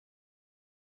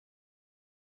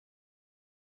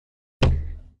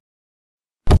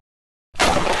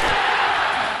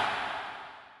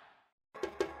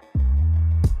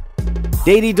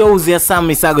Daily Dose ya Sam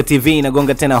Misago TV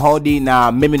inagonga tena hodi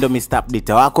na mimi ndo Mr.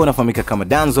 Update wako nafahamika kama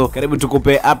Danzo. Karibu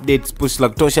tukupe updates push la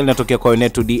kutosha linatokea kwa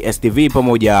wenetu DSTV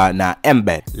pamoja na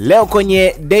Mbet. Leo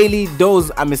kwenye Daily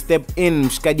Dose amestep in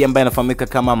mshikaji ambaye anafahamika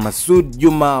kama Masud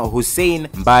Juma Hussein,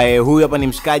 ambaye huyu hapa ni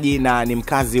mshikaji na ni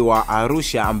mkazi wa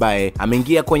Arusha ambaye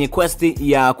ameingia kwenye quest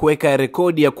ya kuweka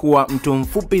rekodi ya kuwa mtu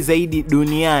mfupi zaidi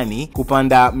duniani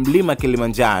kupanda mlima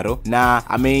KIlimanjaro, na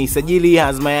ameisajili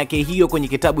azma yake hiyo kwenye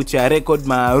kitabu cha record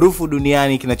maarufu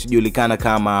duniani kinachojulikana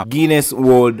kama Guinness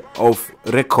World of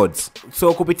Records.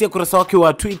 So kupitia kurasa wake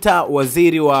wa Twitter,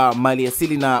 waziri wa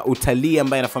maliasili na utalii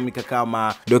ambaye anafahamika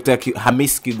kama Dr.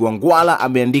 Hamis Kigwangwala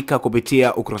ameandika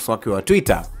kupitia ukurasa wake wa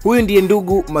Twitter, huyu ndiye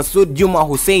ndugu Masud Juma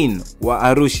Hussein wa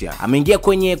Arusha, ameingia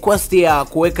kwenye quest ya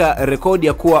kuweka rekodi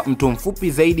ya kuwa mtu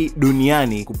mfupi zaidi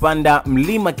duniani kupanda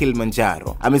mlima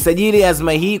KIlimanjaro. Amesajili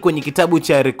azma hii kwenye kitabu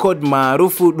cha record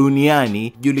maarufu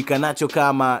duniani julikanacho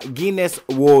kama Guinness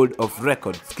World of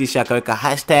Records, kisha akaweka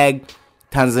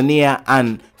 #Tanzania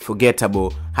Unforgettable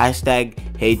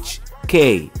 #HK,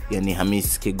 yani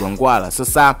Hamis Kigwangwala.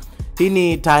 Sasa hii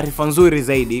ni taarifa nzuri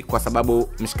zaidi kwa sababu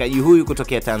mshikaji huyu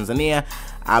kutokea Tanzania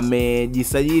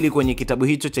amejisajili kwenye kitabu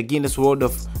hicho cha Guinness World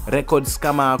of Records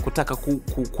kama kutaka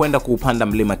kwenda kuupanda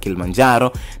mlima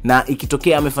KIlimanjaro, na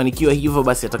ikitokea amefanikiwa hivyo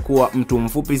basi atakuwa mtu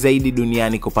mfupi zaidi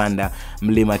duniani kupanda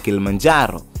mlima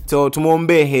KIlimanjaro. So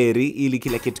tumuombe heri ili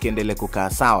kila kitu kiendelee kukaa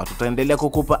sawa. Tutaendelea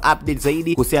kukupa update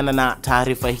zaidi kuhusiana na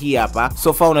taarifa hii hapa.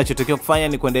 So far unachotakiwa kufanya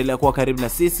ni kuendelea kuwa karibu na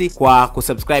sisi kwa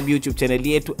kusubscribe YouTube channel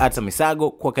yetu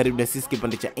 @Misago, kwa karibu na sisi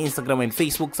kipande cha Instagram and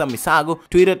Facebook Sam Misago,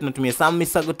 Twitter tunatumia Sam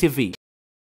Misago TV.